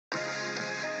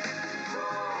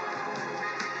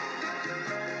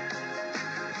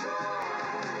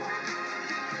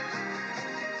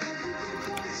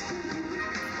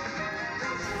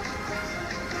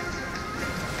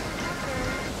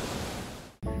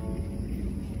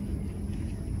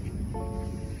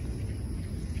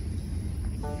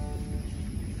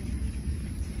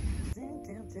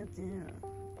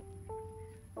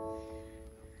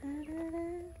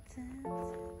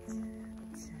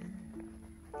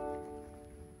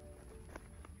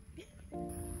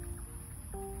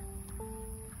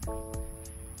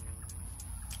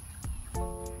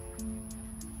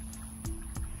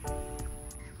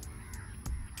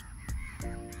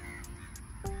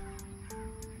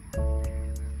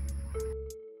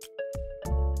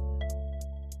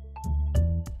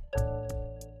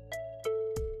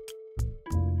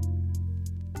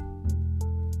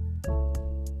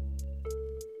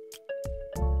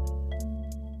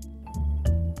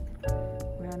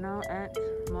Now at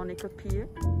Monica Pier.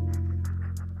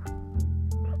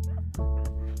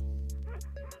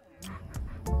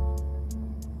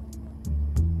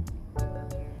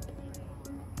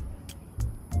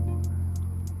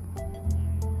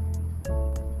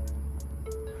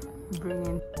 Bring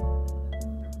in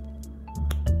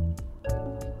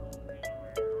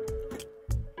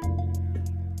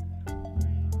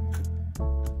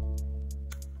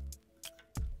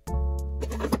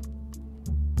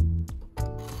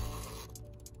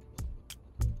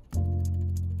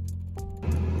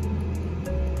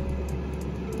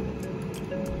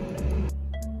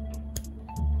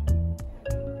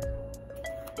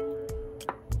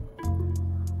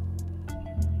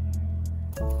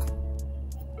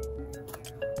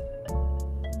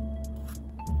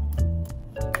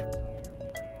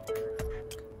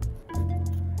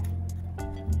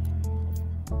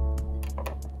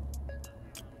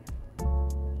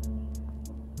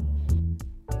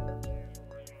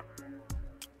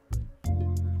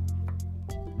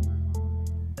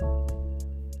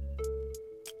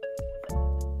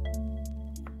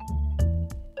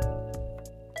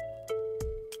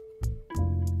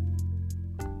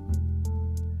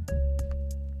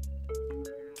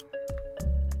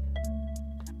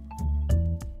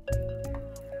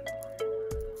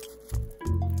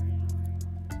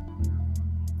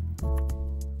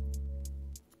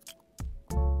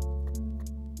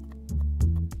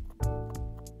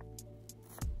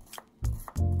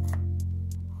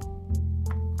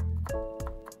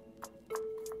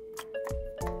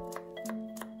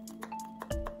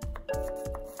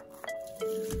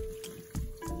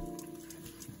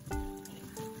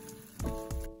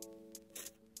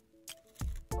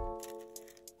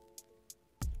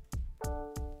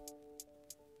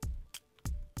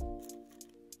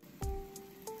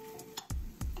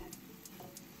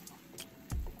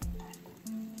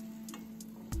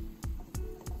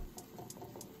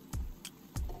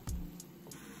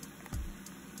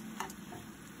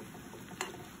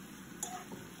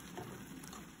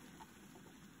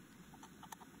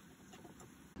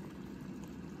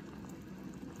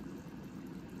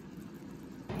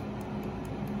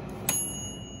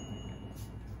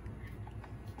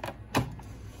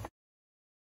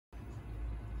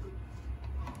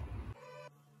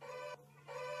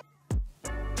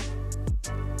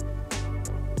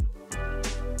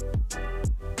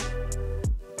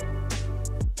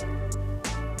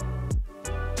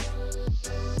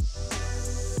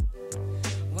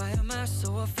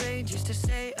just to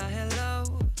say a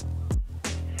hello,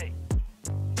 hey.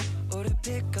 Or to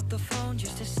pick up the phone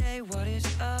just to say what is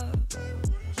up.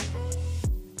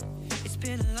 It's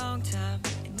been a long time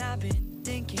and I've been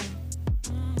thinking,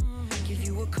 give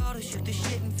you a call to shoot the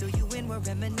shit and fill you in, we're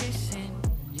reminiscing,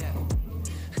 yeah.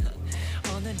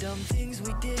 On the dumb things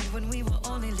we did when we were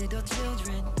only little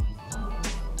children.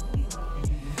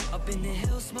 Up in the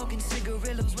hills smoking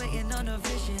cigarillos, waiting on a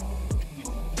vision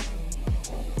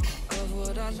of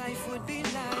what our life would be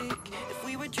like if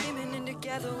we were dreaming and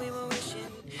together we were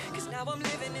wishing. Cause now I'm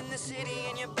living in the city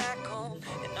and you're back home,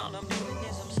 and all I'm doing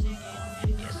is I'm singing,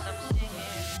 yes I'm singing.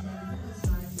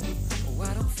 Oh,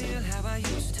 I don't feel how I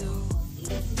used to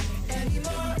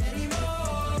anymore.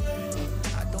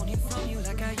 I don't hear from you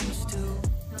like I used to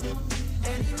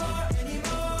anymore.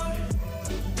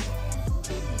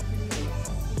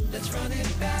 Let's run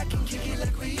it back and kick it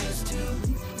like we used to.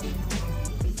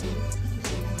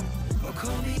 Or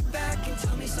call me back and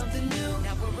tell me something new.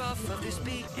 Now we're off of this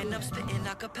beat and I'm spitting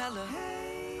a cappella.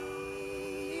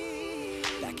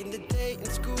 Back in the day in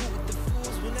school with the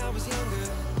fools when I was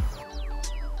younger,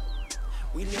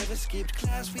 we never skipped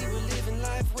class, we were living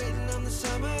life waiting on the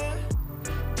summer.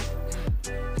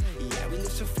 Yeah, we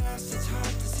live so fast it's hard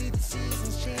to see the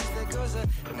seasons change. There goes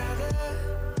another.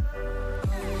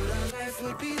 What our life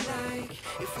would be like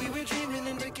if we were dreaming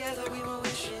and together we were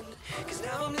wishing. Cause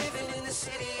now I'm living in the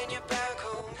city and you're back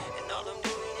home, and all I'm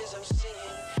doing is I'm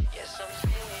singing, yes I'm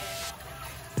singing.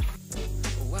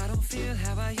 Oh, I don't feel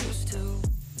how I used to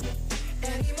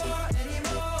anymore.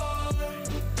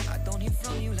 I don't hear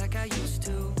from you like I used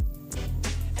to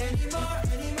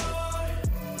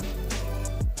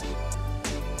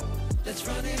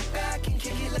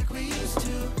used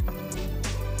to.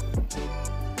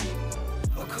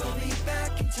 Or call me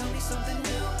back and tell me something new.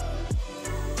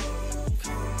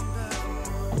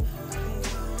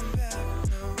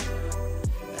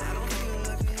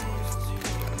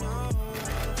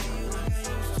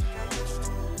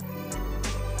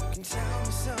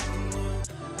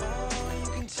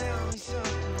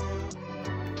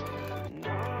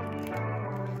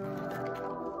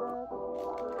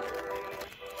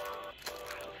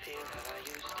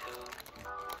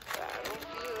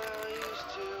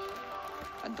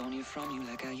 I don't hear from you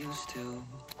like I used to.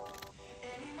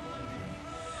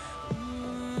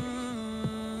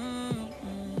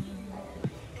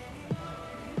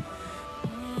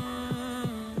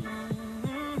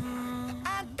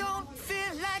 I don't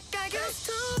feel like I used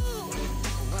to.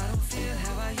 I don't feel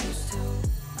how I used to.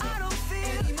 I don't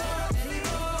feel anymore.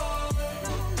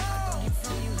 No, no. I don't hear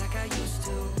from you like I used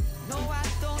to. No, I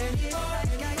don't feel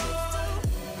like I used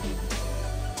to.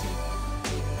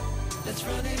 Let's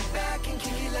run it back and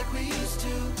kick it like we used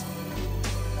to.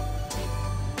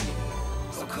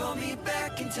 So call me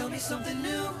back and tell me something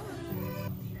new.